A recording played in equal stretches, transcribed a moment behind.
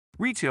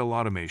Retail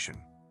automation: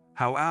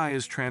 how AI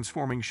is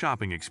transforming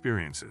shopping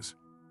experiences.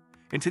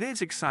 In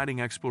today's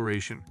exciting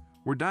exploration,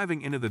 we're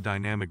diving into the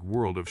dynamic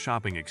world of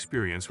shopping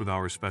experience with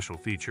our special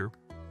feature,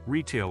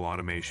 retail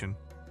automation: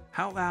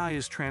 how AI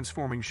is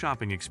transforming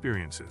shopping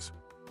experiences.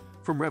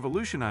 From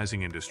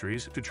revolutionizing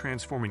industries to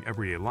transforming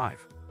everyday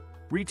life,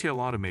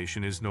 retail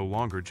automation is no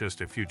longer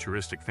just a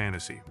futuristic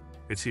fantasy.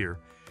 It's here,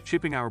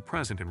 shaping our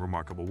present in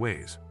remarkable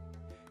ways.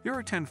 Here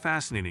are 10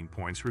 fascinating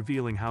points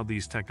revealing how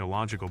these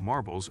technological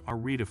marvels are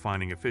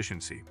redefining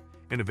efficiency,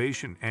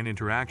 innovation, and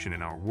interaction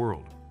in our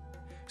world.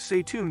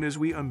 Stay tuned as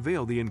we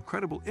unveil the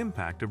incredible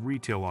impact of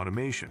retail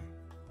automation.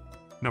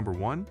 Number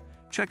 1.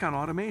 Checkout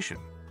automation.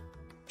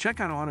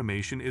 Checkout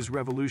automation is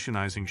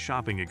revolutionizing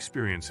shopping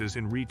experiences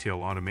in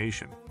retail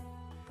automation.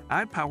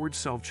 AI-powered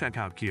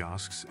self-checkout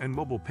kiosks and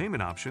mobile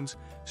payment options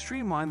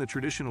streamline the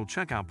traditional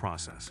checkout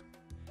process.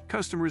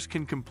 Customers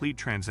can complete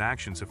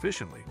transactions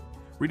efficiently,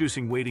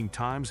 reducing waiting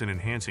times and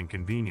enhancing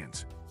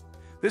convenience.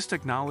 This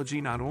technology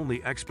not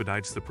only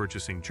expedites the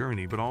purchasing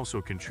journey but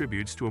also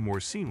contributes to a more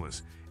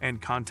seamless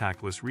and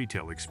contactless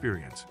retail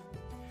experience.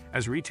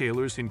 As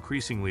retailers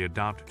increasingly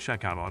adopt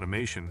checkout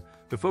automation,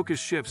 the focus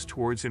shifts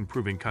towards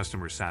improving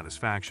customer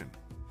satisfaction,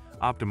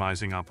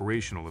 optimizing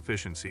operational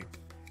efficiency,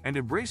 and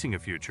embracing a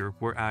future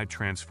where AI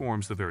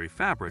transforms the very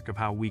fabric of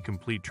how we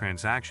complete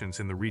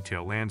transactions in the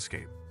retail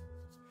landscape.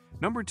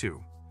 Number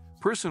 2.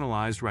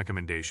 Personalized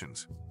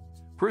recommendations.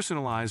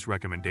 Personalized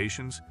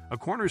recommendations, a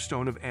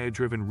cornerstone of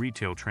AI-driven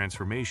retail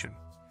transformation,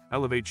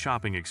 elevate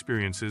shopping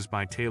experiences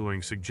by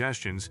tailoring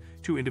suggestions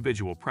to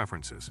individual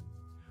preferences.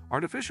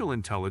 Artificial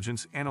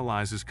intelligence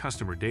analyzes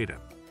customer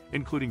data,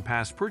 including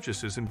past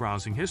purchases and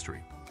browsing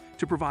history,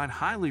 to provide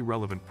highly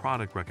relevant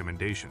product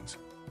recommendations.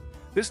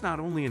 This not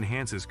only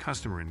enhances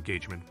customer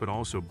engagement but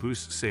also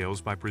boosts sales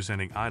by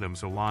presenting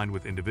items aligned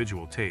with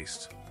individual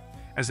tastes.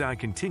 As AI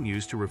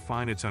continues to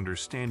refine its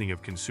understanding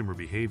of consumer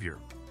behavior,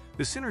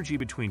 the synergy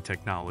between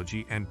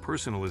technology and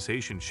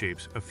personalization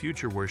shapes a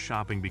future where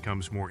shopping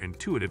becomes more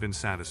intuitive and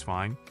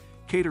satisfying,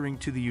 catering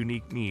to the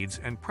unique needs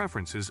and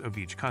preferences of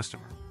each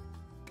customer.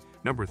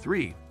 Number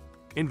 3.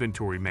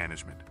 Inventory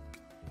management.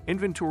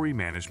 Inventory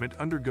management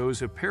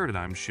undergoes a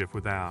paradigm shift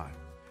with AI,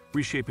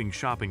 reshaping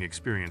shopping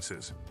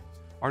experiences.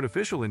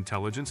 Artificial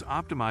intelligence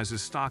optimizes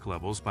stock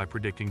levels by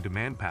predicting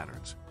demand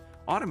patterns,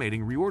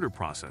 automating reorder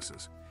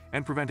processes,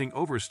 and preventing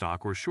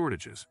overstock or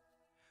shortages.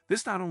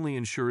 This not only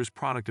ensures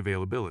product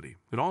availability,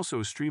 but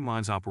also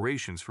streamlines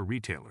operations for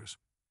retailers.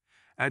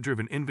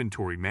 AI-driven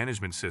inventory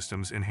management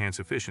systems enhance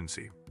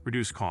efficiency,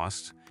 reduce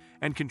costs,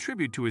 and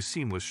contribute to a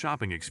seamless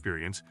shopping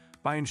experience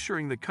by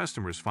ensuring that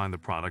customers find the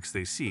products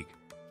they seek.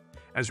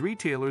 As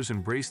retailers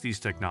embrace these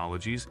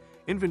technologies,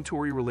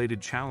 inventory-related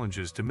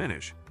challenges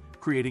diminish,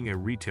 creating a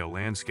retail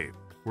landscape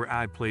where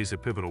AI plays a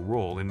pivotal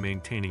role in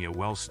maintaining a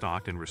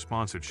well-stocked and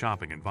responsive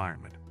shopping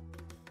environment.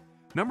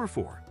 Number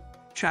 4.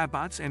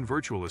 Chatbots and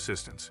virtual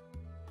assistants.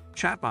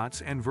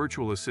 Chatbots and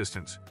virtual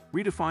assistants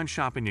redefine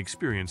shopping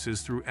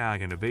experiences through AI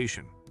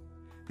innovation.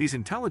 These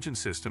intelligent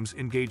systems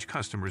engage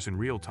customers in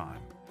real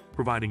time,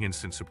 providing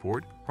instant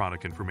support,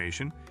 product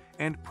information,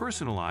 and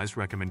personalized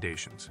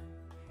recommendations.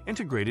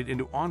 Integrated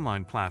into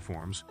online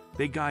platforms,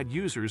 they guide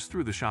users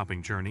through the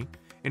shopping journey,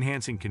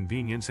 enhancing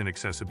convenience and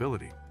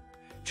accessibility.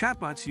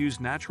 Chatbots use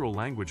natural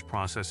language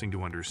processing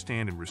to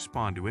understand and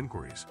respond to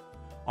inquiries,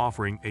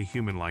 offering a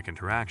human-like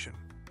interaction.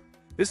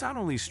 This not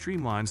only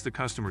streamlines the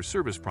customer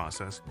service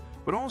process,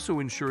 but also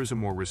ensures a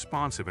more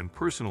responsive and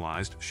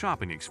personalized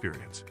shopping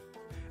experience.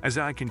 As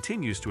AI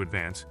continues to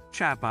advance,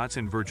 chatbots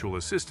and virtual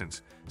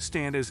assistants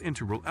stand as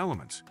integral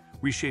elements,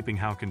 reshaping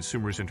how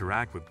consumers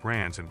interact with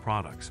brands and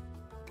products.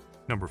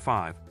 Number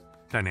 5.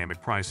 Dynamic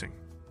pricing.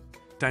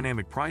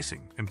 Dynamic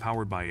pricing,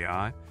 empowered by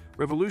AI,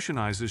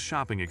 revolutionizes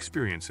shopping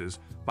experiences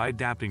by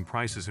adapting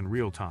prices in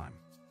real time.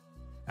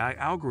 AI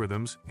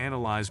algorithms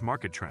analyze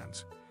market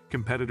trends,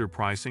 competitor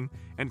pricing,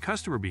 and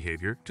customer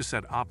behavior to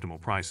set optimal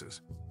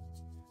prices.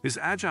 This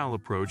agile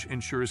approach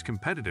ensures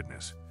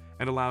competitiveness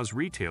and allows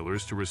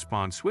retailers to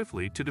respond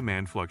swiftly to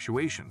demand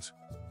fluctuations.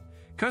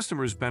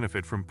 Customers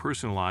benefit from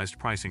personalized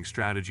pricing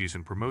strategies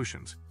and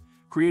promotions,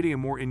 creating a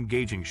more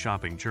engaging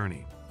shopping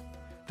journey.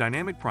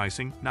 Dynamic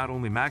pricing not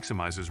only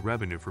maximizes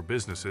revenue for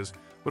businesses,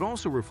 but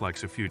also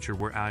reflects a future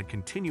where AI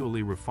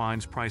continually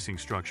refines pricing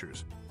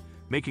structures,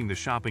 making the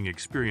shopping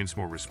experience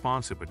more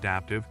responsive,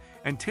 adaptive,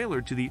 and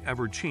tailored to the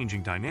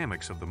ever-changing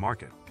dynamics of the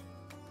market.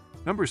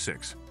 Number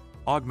 6.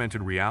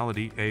 Augmented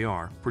reality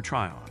 (AR) for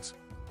try-ons.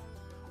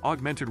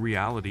 Augmented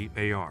reality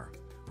 (AR)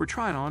 for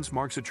try-ons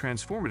marks a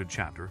transformative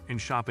chapter in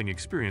shopping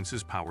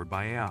experiences powered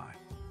by AI.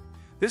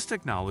 This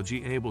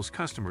technology enables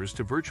customers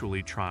to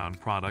virtually try on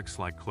products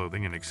like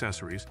clothing and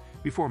accessories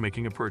before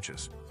making a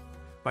purchase.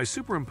 By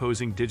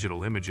superimposing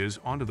digital images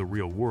onto the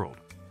real world,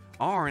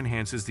 AR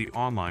enhances the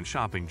online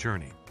shopping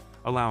journey,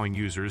 allowing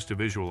users to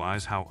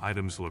visualize how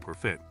items look or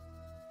fit.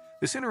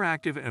 This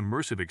interactive and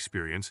immersive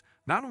experience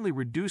not only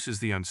reduces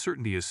the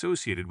uncertainty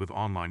associated with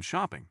online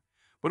shopping,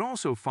 but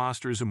also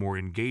fosters a more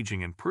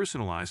engaging and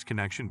personalized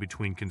connection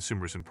between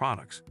consumers and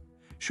products,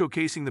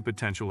 showcasing the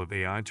potential of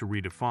AI to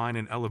redefine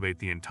and elevate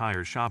the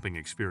entire shopping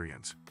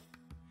experience.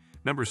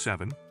 Number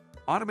 7.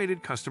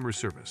 Automated customer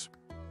service.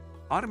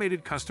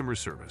 Automated customer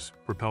service,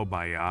 propelled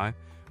by AI,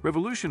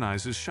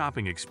 revolutionizes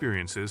shopping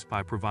experiences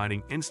by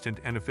providing instant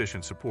and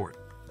efficient support.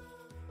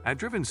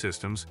 AI-driven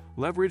systems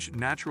leverage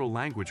natural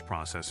language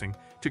processing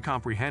to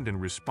comprehend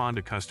and respond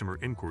to customer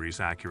inquiries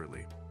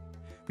accurately.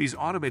 These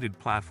automated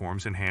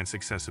platforms enhance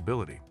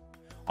accessibility,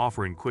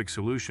 offering quick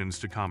solutions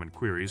to common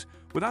queries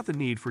without the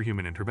need for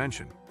human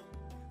intervention.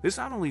 This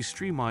not only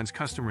streamlines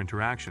customer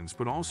interactions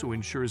but also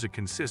ensures a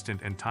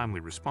consistent and timely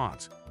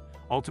response,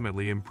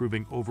 ultimately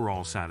improving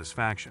overall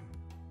satisfaction.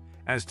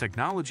 As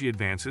technology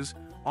advances,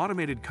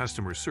 automated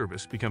customer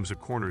service becomes a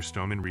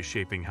cornerstone in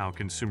reshaping how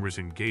consumers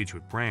engage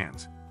with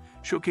brands,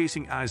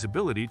 showcasing AI's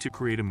ability to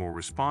create a more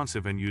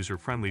responsive and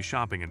user-friendly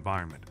shopping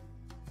environment.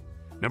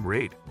 Number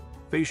 8.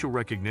 Facial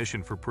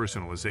recognition for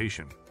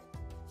personalization.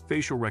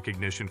 Facial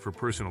recognition for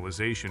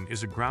personalization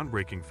is a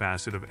groundbreaking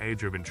facet of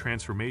AI-driven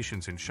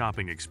transformations in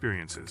shopping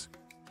experiences.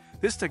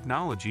 This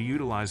technology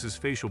utilizes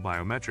facial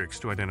biometrics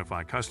to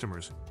identify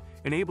customers,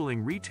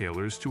 enabling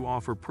retailers to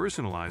offer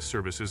personalized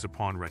services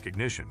upon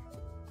recognition.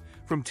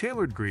 From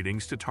tailored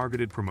greetings to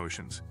targeted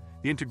promotions,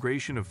 the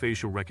integration of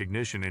facial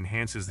recognition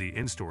enhances the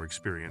in-store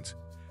experience,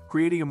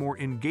 creating a more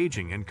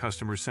engaging and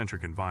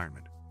customer-centric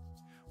environment.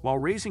 While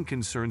raising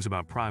concerns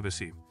about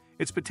privacy,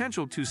 its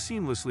potential to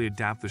seamlessly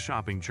adapt the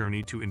shopping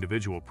journey to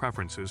individual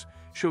preferences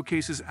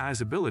showcases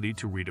AI's ability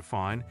to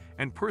redefine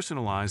and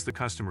personalize the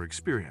customer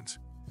experience,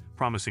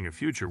 promising a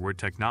future where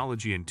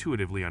technology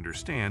intuitively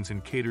understands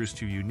and caters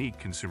to unique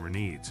consumer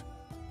needs.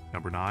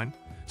 Number 9.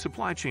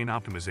 Supply chain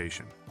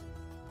optimization.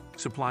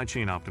 Supply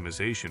chain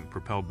optimization,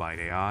 propelled by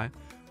AI,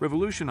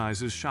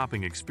 revolutionizes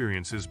shopping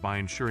experiences by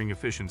ensuring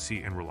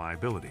efficiency and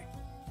reliability.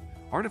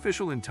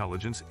 Artificial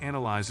intelligence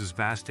analyzes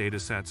vast data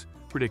sets,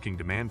 predicting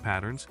demand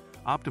patterns,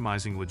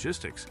 optimizing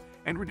logistics,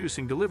 and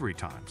reducing delivery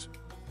times.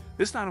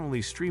 This not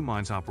only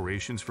streamlines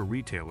operations for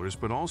retailers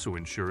but also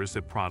ensures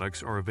that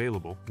products are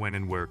available when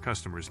and where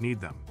customers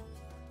need them.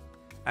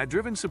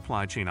 AI-driven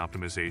supply chain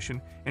optimization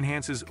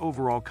enhances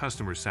overall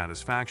customer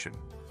satisfaction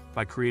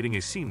by creating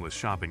a seamless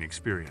shopping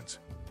experience.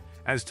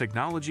 As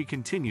technology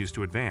continues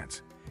to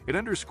advance, it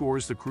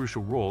underscores the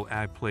crucial role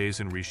AI plays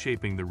in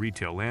reshaping the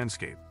retail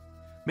landscape,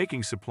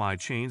 making supply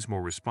chains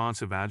more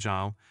responsive,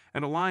 agile,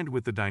 and aligned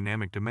with the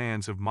dynamic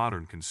demands of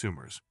modern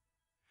consumers.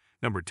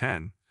 Number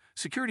 10.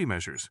 Security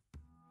measures.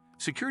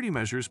 Security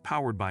measures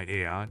powered by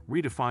AI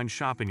redefine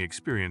shopping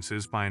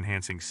experiences by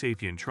enhancing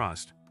safety and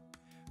trust.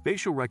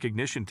 Facial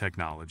recognition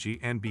technology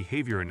and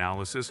behavior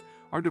analysis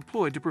are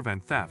deployed to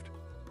prevent theft,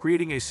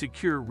 creating a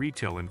secure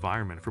retail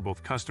environment for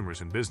both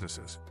customers and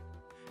businesses.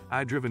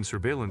 AI-driven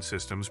surveillance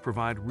systems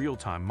provide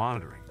real-time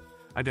monitoring,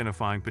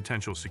 identifying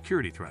potential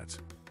security threats.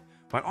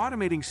 By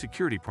automating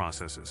security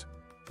processes,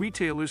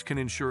 retailers can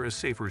ensure a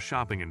safer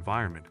shopping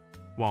environment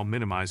while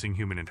minimizing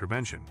human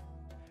intervention.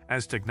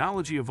 As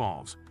technology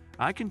evolves,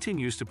 AI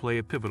continues to play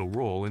a pivotal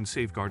role in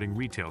safeguarding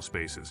retail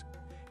spaces,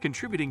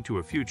 contributing to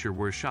a future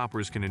where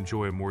shoppers can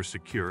enjoy a more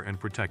secure and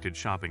protected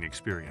shopping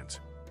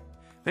experience.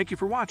 Thank you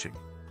for watching.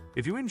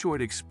 If you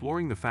enjoyed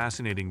exploring the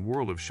fascinating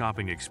world of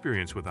shopping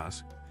experience with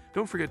us,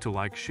 don't forget to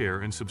like,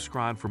 share, and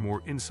subscribe for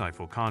more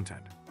insightful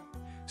content.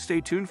 Stay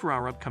tuned for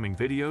our upcoming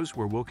videos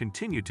where we'll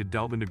continue to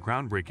delve into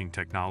groundbreaking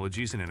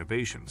technologies and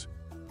innovations.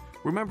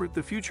 Remember,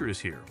 the future is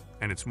here,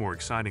 and it's more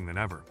exciting than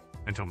ever.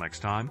 Until next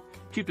time,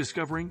 keep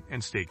discovering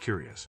and stay curious.